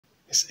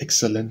His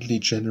Excellently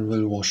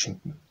General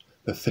Washington,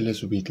 by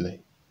Phillis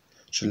Wheatley.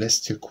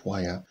 Celestial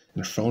choir,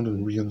 enthroned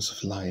in realms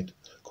of light,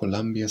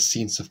 Columbia's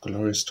scenes of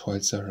glorious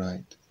toils are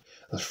right.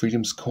 As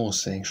freedom's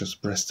cause her anxious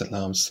breast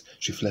alarms,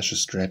 she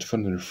flashes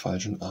dreadful in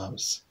refulgent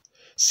arms.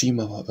 See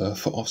Mother Earth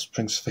for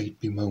offspring's fate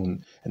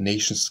bemoan, and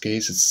nations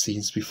gaze at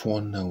scenes before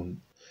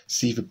unknown.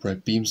 See the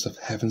bright beams of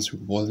heaven's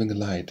revolving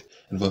light,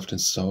 involved in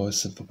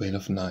sorrows and the veil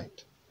of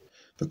night.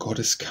 The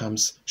goddess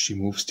comes, she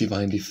moves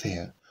divinely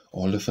fair,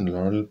 olive and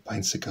laurel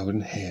binds her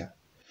golden hair.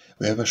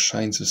 Wherever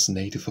shines this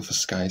native of the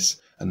skies,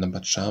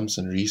 unnumbered charms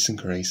and recent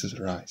graces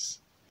rise.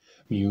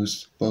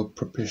 Muse, thou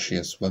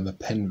propitious, while my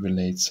pen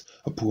relates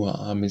her poor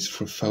armies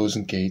through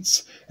 1,000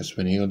 gates, as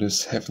when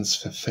Eolus heaven's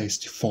fair face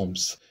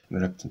deforms,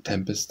 enwrapped in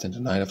tempest and the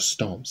night of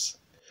storms.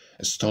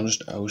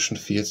 Astonished ocean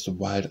feels the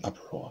wild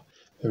uproar,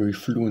 where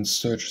refluent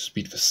surges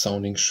beat the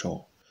sounding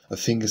shore. Her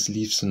fingers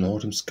leaves in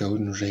autumn's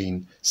golden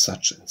rain,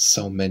 such and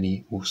so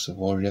many moves the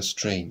warrior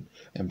strain,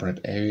 and bright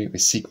airy we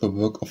seek the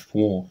work of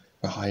war,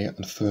 where high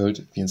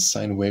unfurled the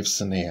insane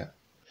waves in air.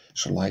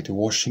 Shall I to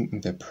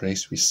Washington their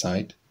praise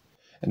recite?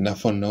 And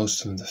nothing knows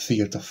them in the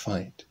field of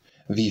fight.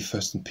 Thee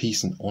first in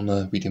peace and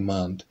honor we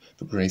demand,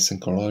 the grace and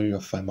glory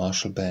of thy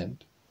martial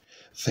band.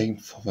 Fame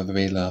for the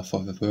valor,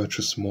 for the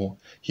virtuous more,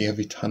 here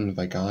every tongue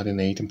thy guardian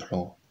aid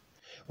implore.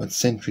 When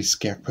centuries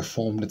scarce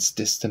performed its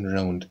distant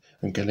round,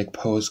 when Gallic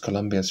poets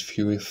Columbia's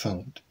fury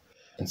found.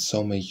 And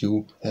so may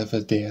you,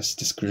 whoever dares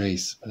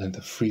disgrace, while in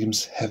the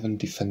freedom's heaven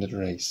defended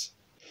race.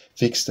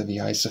 Fixed are the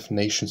eyes of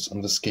nations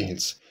on the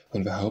scales,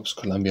 when the hopes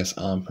Columbia's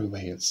arm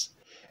prevails.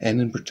 And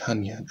in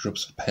Britannia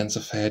droops the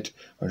pensive head,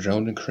 where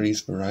round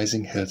increase the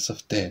rising hills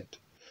of dead.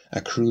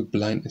 A cruel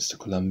blindness to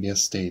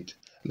Columbia's state,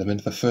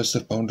 lament the first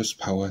of boundless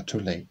power too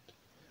late.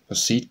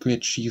 Proceed,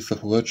 great chief,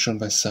 of virtue on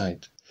thy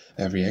side,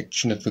 every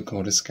action at the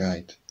goddess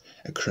guide.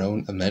 A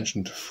crown, a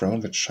mansion, a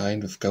throne that shine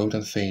with gold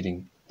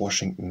unfading,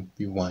 Washington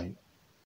be wine.